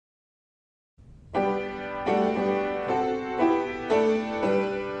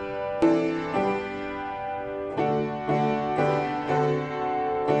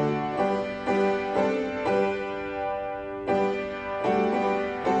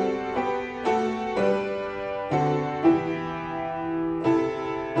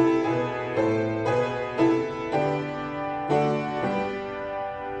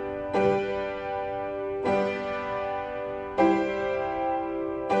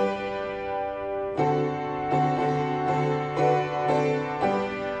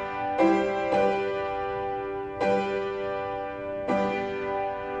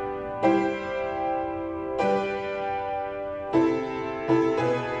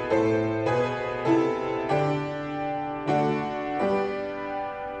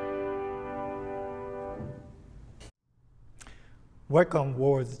Welcome,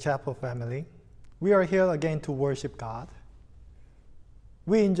 World Chapel family. We are here again to worship God.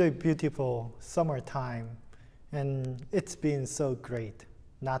 We enjoy beautiful summertime, and it's been so great.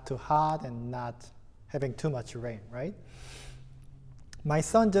 Not too hot and not having too much rain, right? My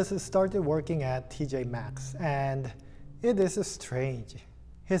son just started working at TJ Maxx, and it is strange.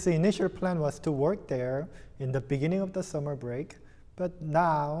 His initial plan was to work there in the beginning of the summer break, but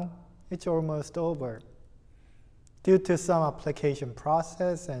now it's almost over. Due to some application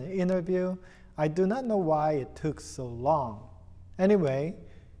process and interview, I do not know why it took so long. Anyway,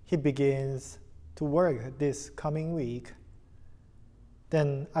 he begins to work this coming week.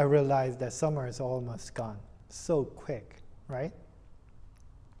 Then I realized that summer is almost gone. So quick, right?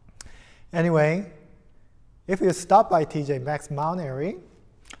 Anyway, if you stop by TJ Maxx Mount Airy,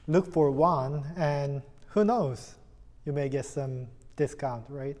 look for one, and who knows, you may get some discount,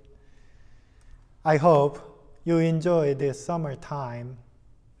 right? I hope you enjoy this summertime,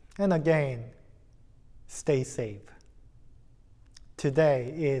 and again, stay safe.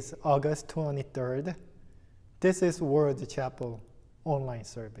 Today is August 23rd. This is World Chapel online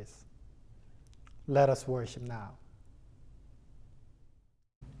service. Let us worship now.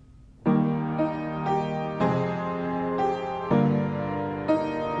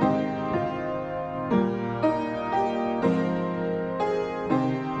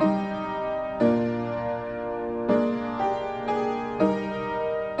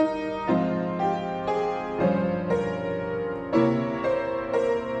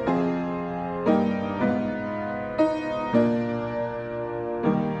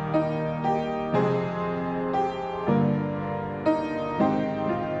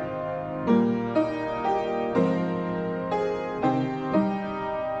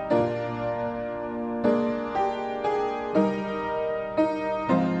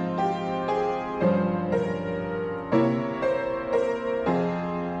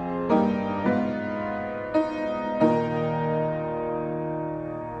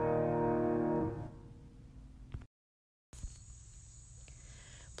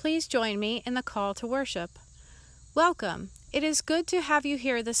 Please join me in the call to worship. Welcome. It is good to have you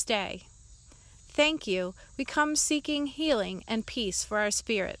here this day. Thank you. We come seeking healing and peace for our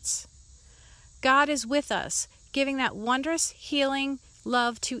spirits. God is with us, giving that wondrous healing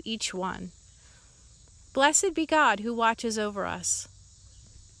love to each one. Blessed be God who watches over us.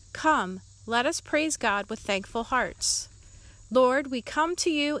 Come, let us praise God with thankful hearts. Lord, we come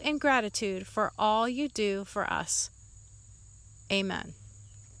to you in gratitude for all you do for us. Amen.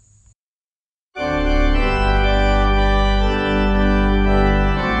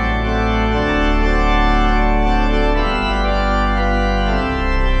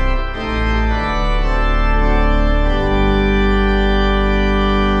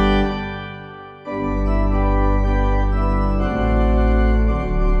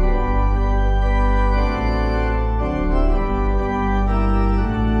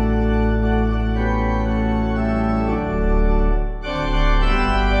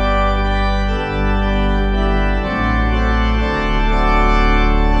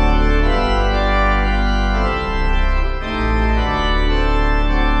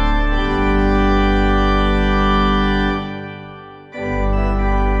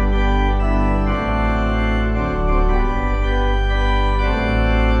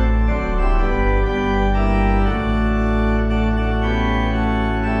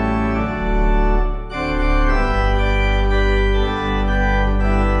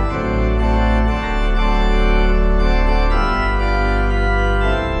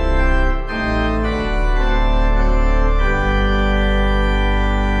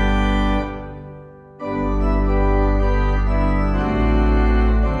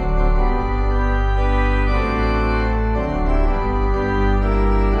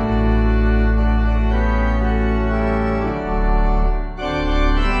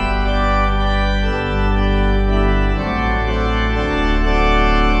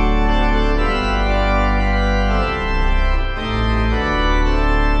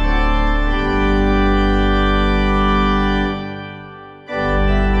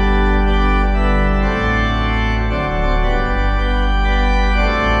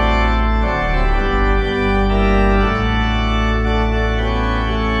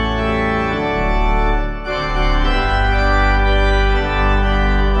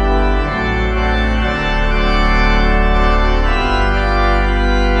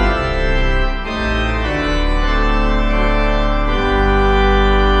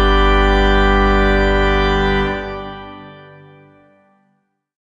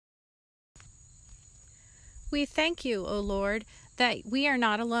 We thank you, O Lord, that we are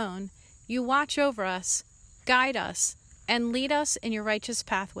not alone. You watch over us, guide us, and lead us in your righteous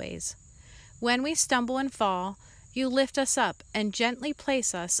pathways. When we stumble and fall, you lift us up and gently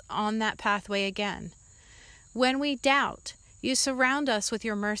place us on that pathway again. When we doubt, you surround us with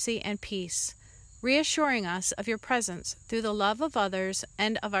your mercy and peace, reassuring us of your presence through the love of others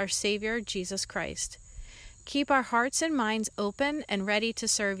and of our Savior Jesus Christ. Keep our hearts and minds open and ready to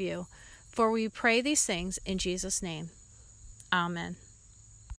serve you, for we pray these things in Jesus' name. Amen.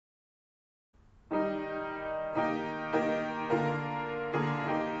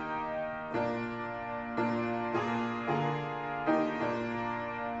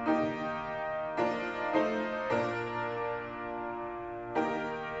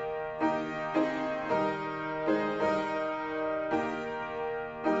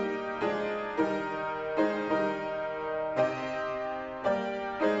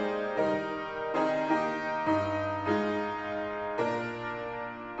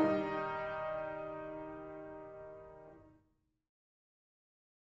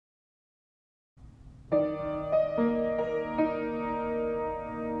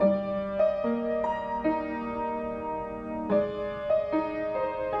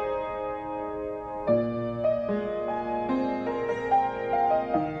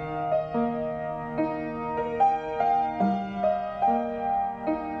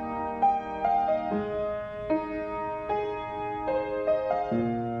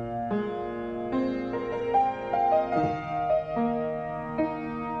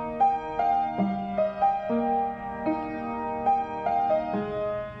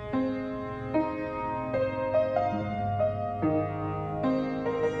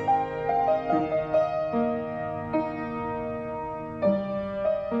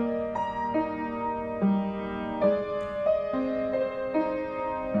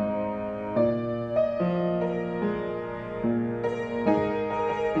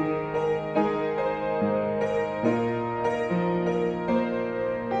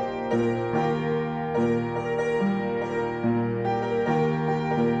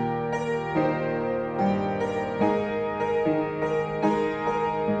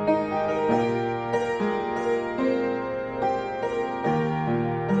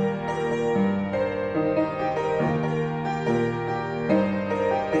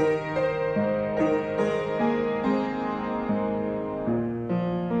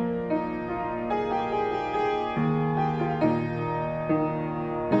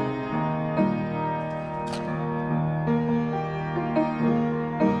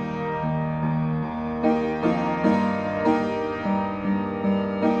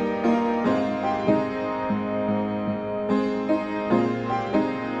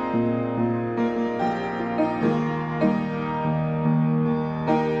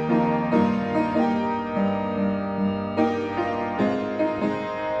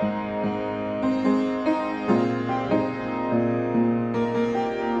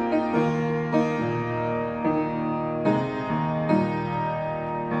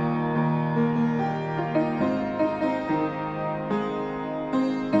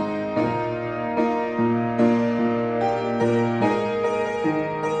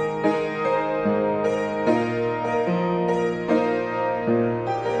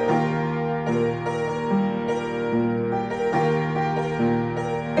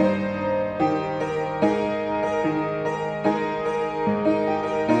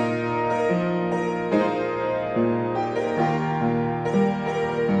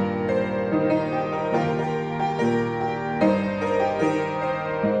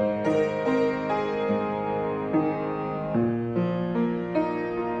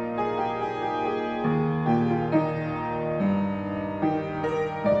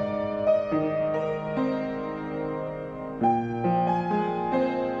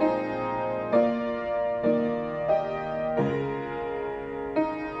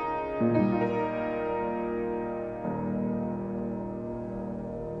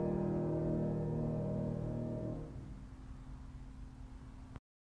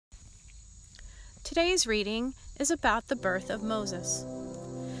 Today's reading is about the birth of Moses.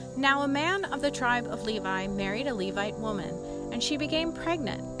 Now a man of the tribe of Levi married a Levite woman, and she became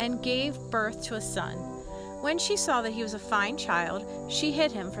pregnant and gave birth to a son. When she saw that he was a fine child, she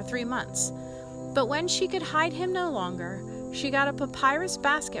hid him for 3 months. But when she could hide him no longer, she got a papyrus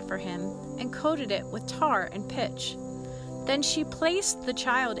basket for him and coated it with tar and pitch. Then she placed the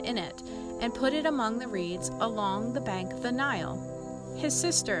child in it and put it among the reeds along the bank of the Nile. His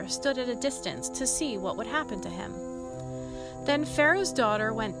sister stood at a distance to see what would happen to him. Then Pharaoh's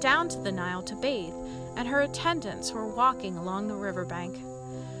daughter went down to the Nile to bathe, and her attendants were walking along the riverbank.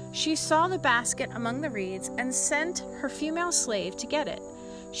 She saw the basket among the reeds and sent her female slave to get it.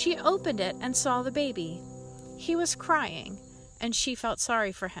 She opened it and saw the baby. He was crying, and she felt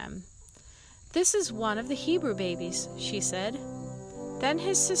sorry for him. "This is one of the Hebrew babies," she said. Then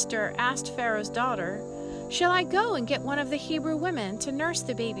his sister asked Pharaoh's daughter, "Shall I go and get one of the Hebrew women to nurse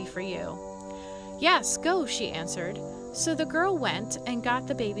the baby for you?" "Yes, go," she answered. So the girl went and got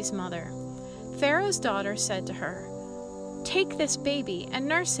the baby's mother. Pharaoh's daughter said to her, "Take this baby and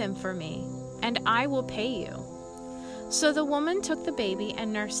nurse him for me, and I will pay you." So the woman took the baby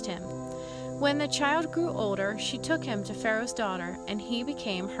and nursed him. When the child grew older, she took him to Pharaoh's daughter, and he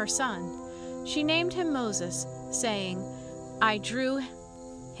became her son. She named him Moses, saying, "I drew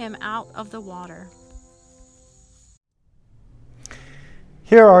him out of the water."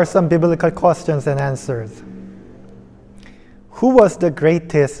 Here are some biblical questions and answers. Who was the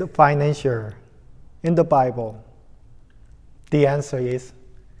greatest financier in the Bible? The answer is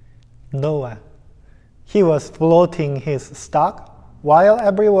Noah. He was floating his stock while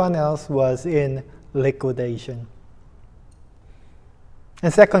everyone else was in liquidation.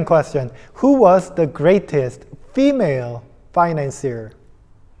 And second question, who was the greatest female financier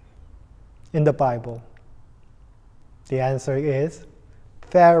in the Bible? The answer is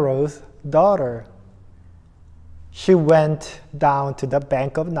Pharaoh's daughter. She went down to the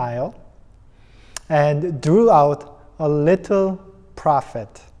bank of Nile and drew out a little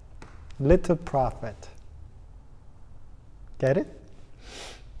profit. Little profit. Get it?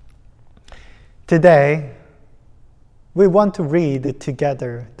 Today, we want to read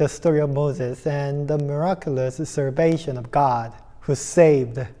together the story of Moses and the miraculous salvation of God who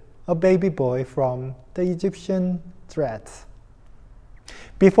saved a baby boy from the Egyptian threats.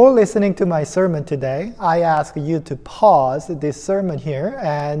 Before listening to my sermon today, I ask you to pause this sermon here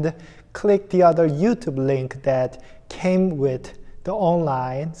and click the other YouTube link that came with the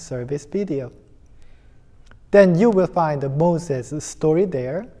online service video. Then you will find Moses' story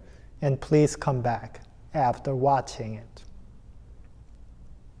there, and please come back after watching it.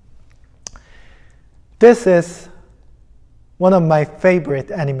 This is one of my favorite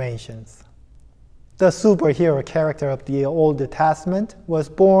animations. The superhero character of the Old Testament was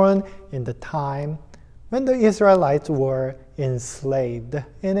born in the time when the Israelites were enslaved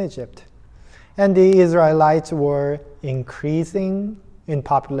in Egypt, and the Israelites were increasing in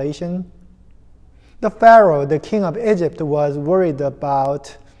population. The Pharaoh, the king of Egypt, was worried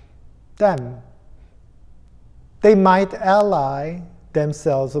about them. They might ally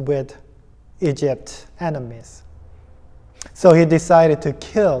themselves with Egypt's enemies. So he decided to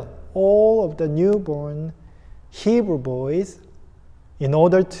kill all of the newborn Hebrew boys in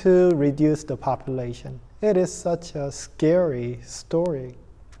order to reduce the population. It is such a scary story.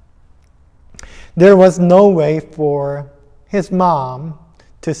 There was no way for his mom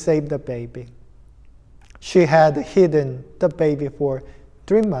to save the baby. She had hidden the baby for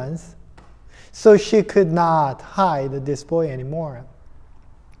 3 months, so she could not hide this boy anymore.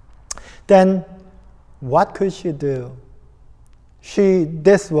 Then, what could she do?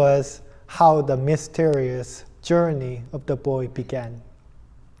 This was how the mysterious journey of the boy began.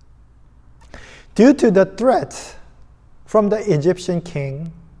 Due to the threats from the Egyptian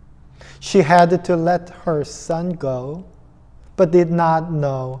king, she had to let her son go, but did not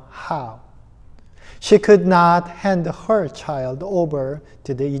know how. She could not hand her child over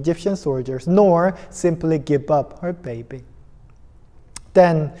to the Egyptian soldiers, nor simply give up her baby.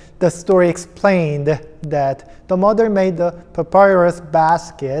 Then the story explained that the mother made the papyrus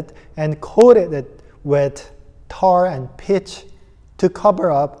basket and coated it with tar and pitch to cover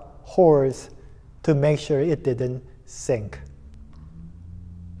up holes to make sure it didn't sink.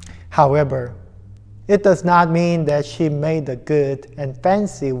 However, it does not mean that she made a good and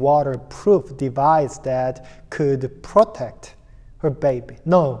fancy waterproof device that could protect her baby.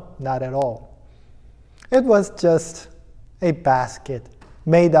 No, not at all. It was just a basket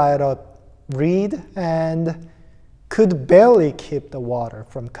made out of reed and could barely keep the water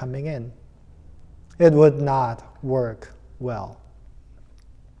from coming in. It would not work well.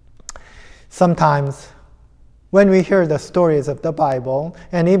 Sometimes, when we hear the stories of the Bible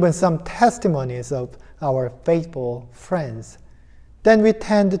and even some testimonies of our faithful friends, then we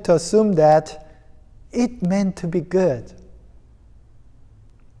tend to assume that it meant to be good.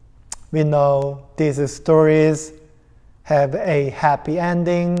 We know these stories have a happy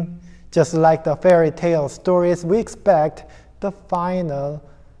ending. Just like the fairy tale stories, we expect the final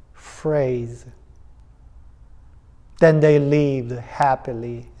phrase. Then they lived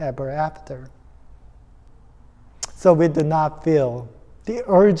happily ever after. So we do not feel the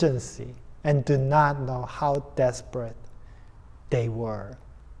urgency and do not know how desperate they were.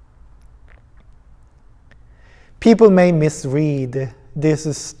 People may misread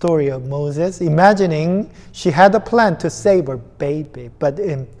this story of Moses, imagining she had a plan to save her baby, but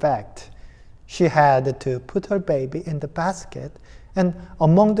in fact, she had to put her baby in the basket and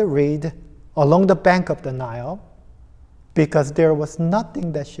among the reed along the bank of the Nile, because there was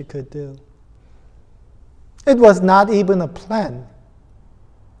nothing that she could do. It was not even a plan.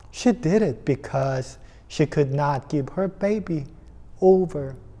 She did it because she could not give her baby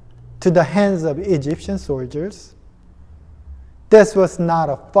over to the hands of Egyptian soldiers. This was not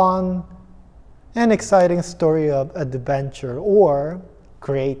a fun and exciting story of adventure or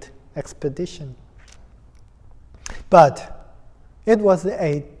great expedition. But it was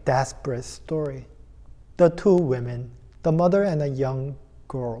a desperate story. The two women, the mother and a young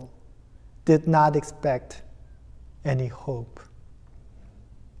girl, did not expect any hope.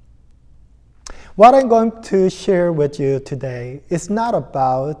 What I'm going to share with you today is not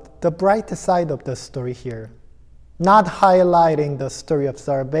about the bright side of the story here, not highlighting the story of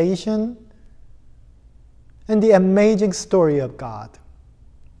salvation and the amazing story of God,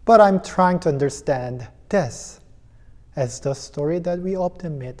 but I'm trying to understand this as the story that we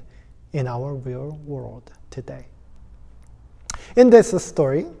often meet in our real world today. In this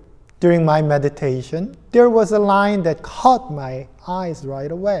story, during my meditation, there was a line that caught my eyes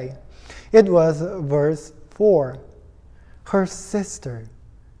right away. It was verse 4. Her sister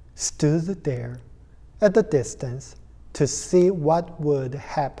stood there at a distance to see what would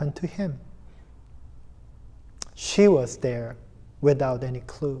happen to him. She was there without any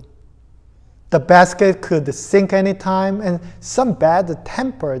clue. The basket could sink any time, and some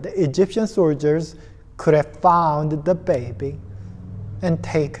bad-tempered Egyptian soldiers could have found the baby and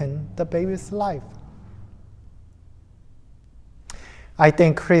taken the baby's life. I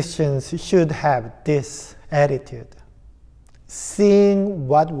think Christians should have this attitude, seeing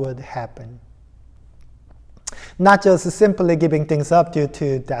what would happen. Not just simply giving things up due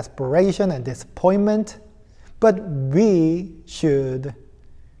to desperation and disappointment, but we should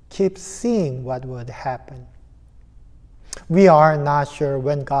keep seeing what would happen. We are not sure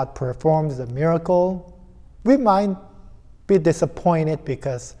when God performs a miracle. We might be disappointed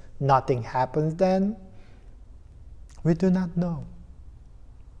because nothing happens then. We do not know.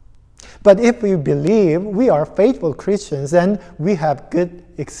 But if we believe we are faithful Christians and we have good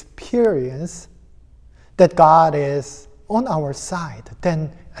experience that God is on our side,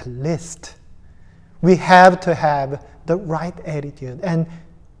 then at least we have to have the right attitude and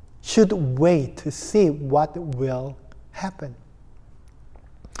should wait to see what will happen.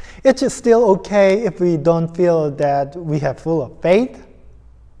 It's still okay if we don't feel that we have full of faith.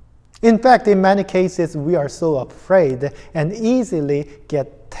 In fact, in many cases, we are so afraid and easily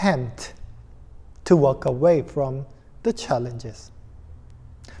get tempted to walk away from the challenges.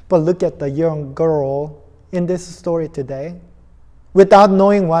 But look at the young girl in this story today. Without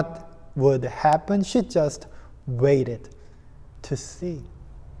knowing what would happen, she just waited to see.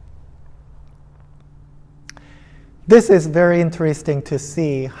 This is very interesting to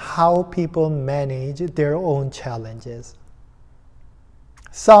see how people manage their own challenges.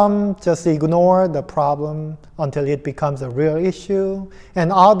 Some just ignore the problem until it becomes a real issue, and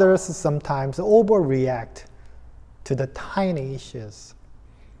others sometimes overreact to the tiny issues.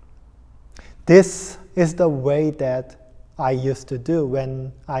 This is the way that I used to do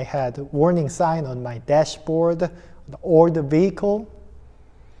when I had a warning sign on my dashboard or the vehicle.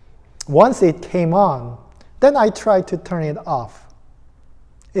 Once it came on, then I tried to turn it off.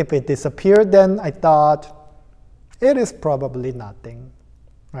 If it disappeared, then I thought, it is probably nothing,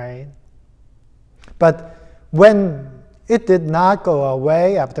 right? But when it did not go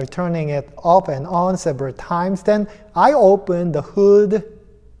away after turning it off and on several times, then I opened the hood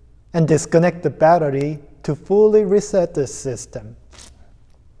and disconnect the battery to fully reset the system.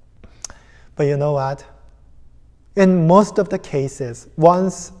 But you know what? In most of the cases,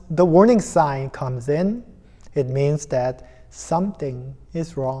 once the warning sign comes in, it means that something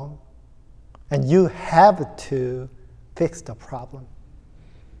is wrong and you have to fix the problem.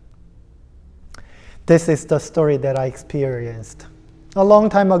 This is the story that I experienced. A long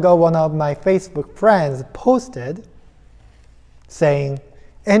time ago, one of my Facebook friends posted saying,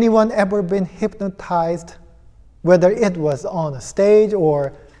 anyone ever been hypnotized, whether it was on a stage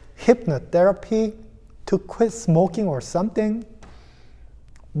or hypnotherapy, to quit smoking or something?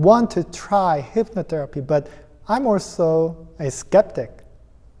 Want to try hypnotherapy, but I'm also a skeptic.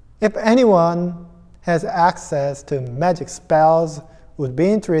 If anyone has access to magic spells, would be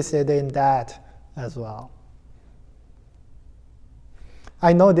interested in that as well.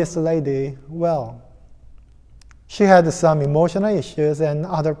 I know this lady well. She had some emotional issues and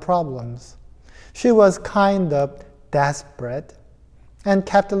other problems. She was kind of desperate and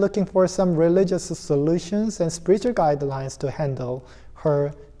kept looking for some religious solutions and spiritual guidelines to handle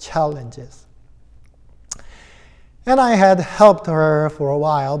her challenges. And I had helped her for a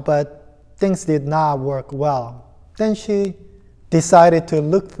while, but things did not work well. Then she decided to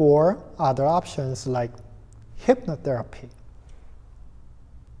look for other options like hypnotherapy.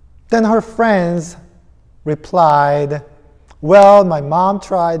 Then her friends replied, well, my mom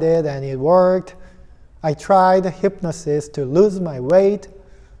tried it and it worked. I tried hypnosis to lose my weight,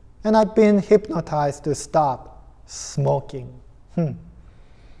 and I've been hypnotized to stop smoking.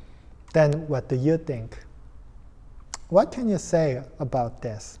 Then what do you think? What can you say about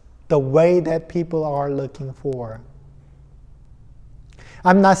this? The way that people are looking for.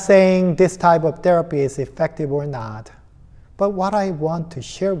 I'm not saying this type of therapy is effective or not, but what I want to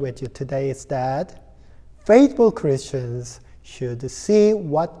share with you today is that faithful Christians should see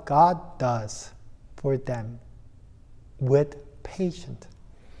what God does for them with patience.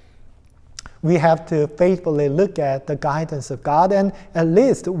 We have to faithfully look at the guidance of God and at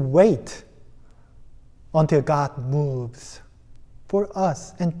least wait until God moves for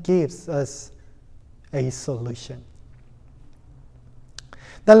us and gives us a solution.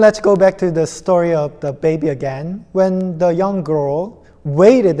 Then let's go back to the story of the baby again. When the young girl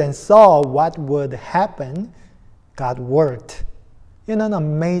waited and saw what would happen, God worked in an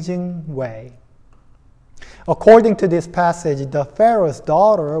amazing way. According to this passage, the Pharaoh's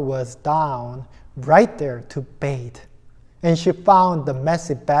daughter was down right there to bathe, and she found the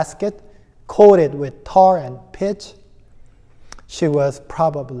messy basket coated with tar and pitch. She was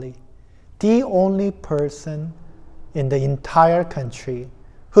probably the only person in the entire country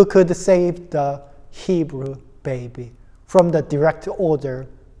who could save the Hebrew baby from the direct order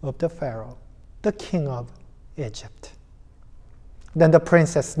of the Pharaoh, the king of Egypt. Then the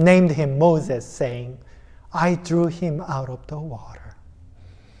princess named him Moses, saying, I drew him out of the water.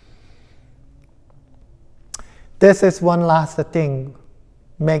 This is one last thing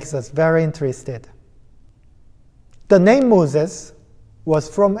makes us very interested. The name Moses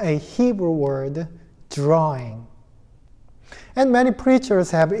was from a Hebrew word, drawing. And many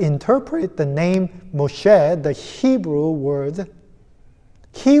preachers have interpreted the name Moshe, the Hebrew word,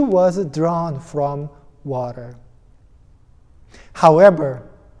 he was drawn from water. However,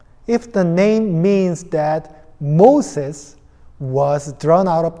 if the name means that Moses was drawn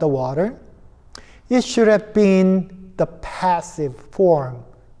out of the water, it should have been the passive form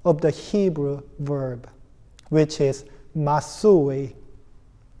of the Hebrew verb, which is masui.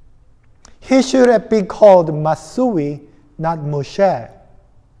 He should have been called Masui, not Moshe.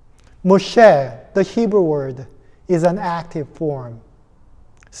 Moshe, the Hebrew word, is an active form,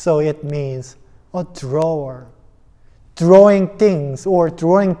 so it means a drawer, drawing things or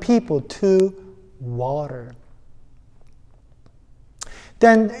drawing people to water.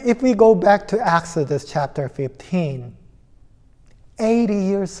 Then if we go back to Exodus chapter 15, 80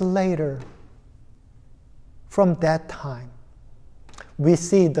 years later from that time, we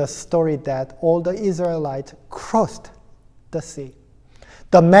see the story that all the Israelites crossed the sea.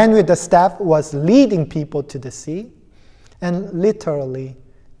 The man with the staff was leading people to the sea and literally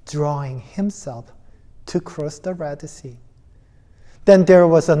drawing himself to cross the Red Sea. Then there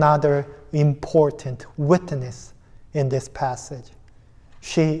was another important witness in this passage.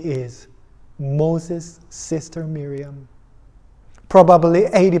 She is Moses' sister Miriam. Probably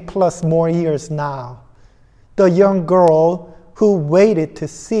 80 plus more years now. The young girl who waited to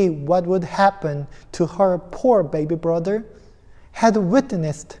see what would happen to her poor baby brother had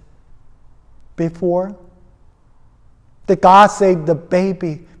witnessed before that God saved the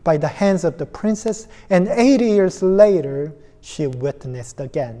baby by the hands of the princess, and 80 years later, she witnessed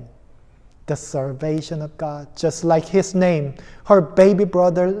again the salvation of God. Just like his name, her baby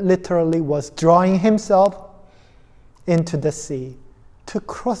brother literally was drawing himself into the sea to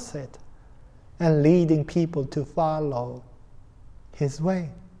cross it and leading people to follow his way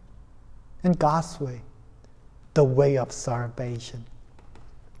and God's way, the way of salvation.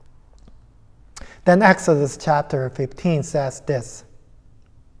 Then Exodus chapter 15 says this.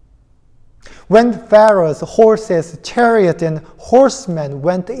 When Pharaoh's horses, chariot, and horsemen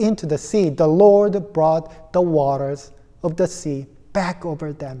went into the sea, the Lord brought the waters of the sea back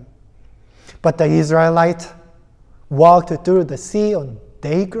over them. But the Israelites walked through the sea on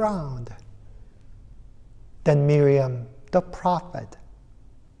their ground. Then Miriam, the prophet,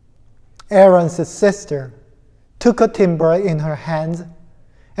 Aaron's sister, took a timbrel in her hands,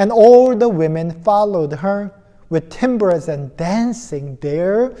 and all the women followed her with timbrels and dancing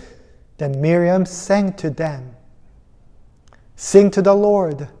there. Then Miriam sang to them, "Sing to the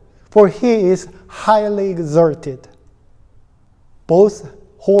Lord, for he is highly exalted. both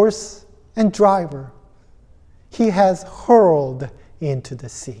horse and driver, he has hurled into the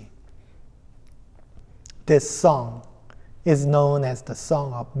sea. This song is known as the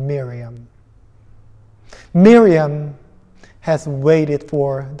Song of Miriam. Miriam has waited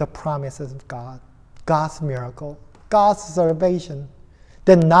for the promises of God, God's miracle, God's salvation.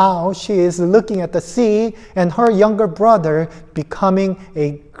 Then now she is looking at the sea and her younger brother becoming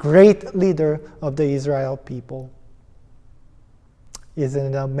a great leader of the Israel people.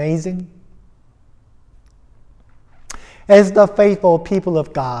 Isn't it amazing? As the faithful people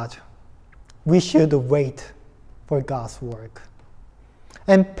of God, we should wait for God's work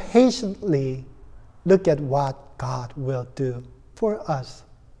and patiently look at what God will do for us.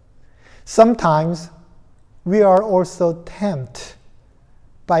 Sometimes we are also tempted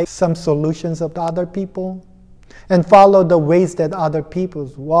by some solutions of other people and follow the ways that other people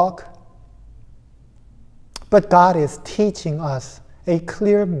walk. But God is teaching us a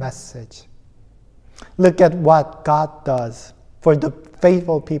clear message. Look at what God does for the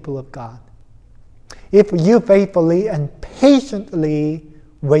faithful people of God. If you faithfully and patiently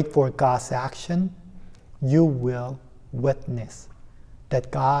wait for God's action, you will witness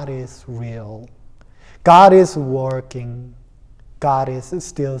that God is real. God is working. God is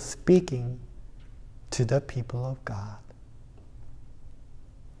still speaking to the people of God.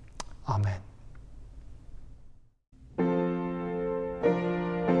 Amen.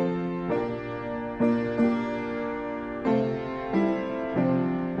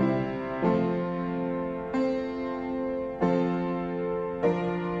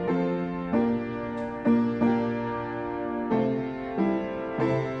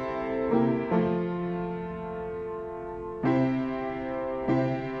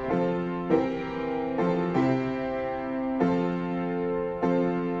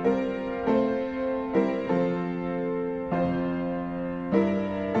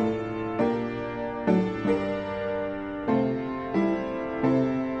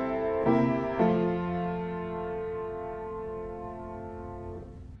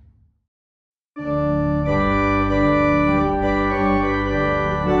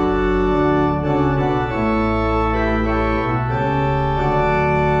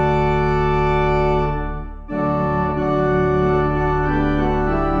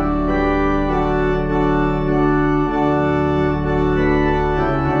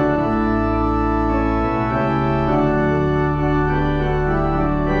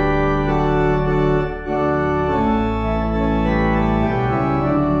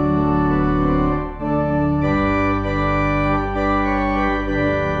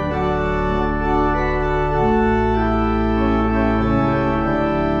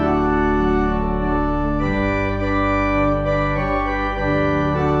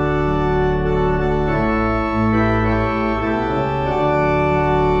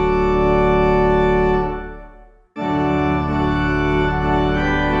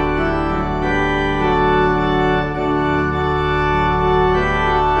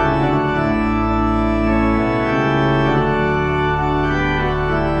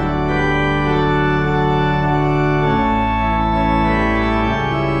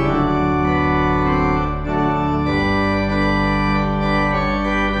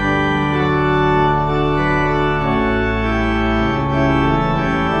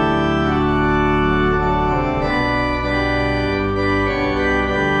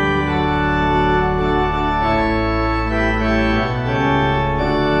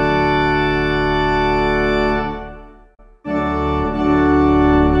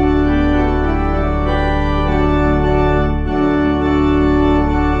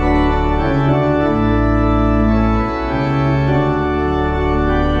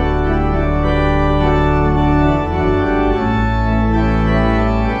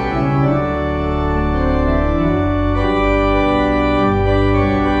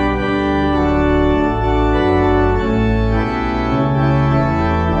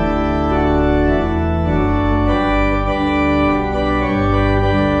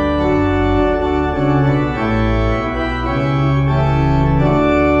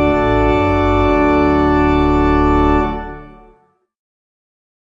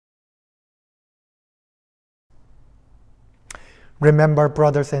 Remember,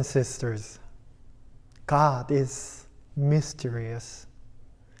 brothers and sisters, God is mysterious.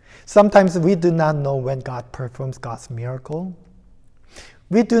 Sometimes we do not know when God performs God's miracle.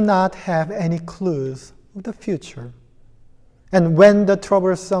 We do not have any clues of the future and when the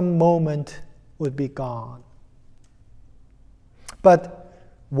troublesome moment would be gone. But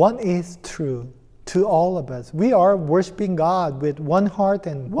one is true to all of us. We are worshiping God with one heart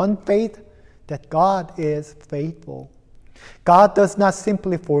and one faith that God is faithful. God does not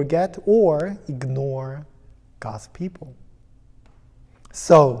simply forget or ignore God's people.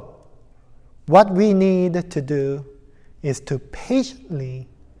 So, what we need to do is to patiently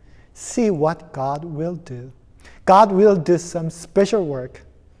see what God will do. God will do some special work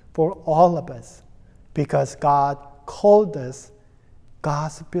for all of us because God called us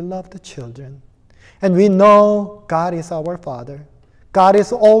God's beloved children. And we know God is our Father. God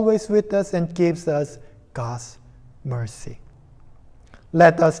is always with us and gives us God's mercy.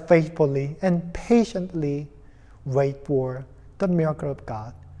 Let us faithfully and patiently wait for the miracle of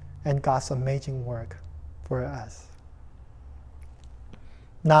God and God's amazing work for us.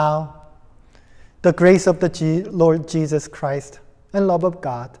 Now, the grace of the Lord Jesus Christ and love of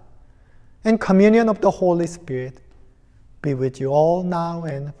God and communion of the Holy Spirit be with you all now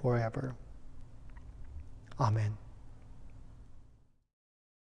and forever. Amen.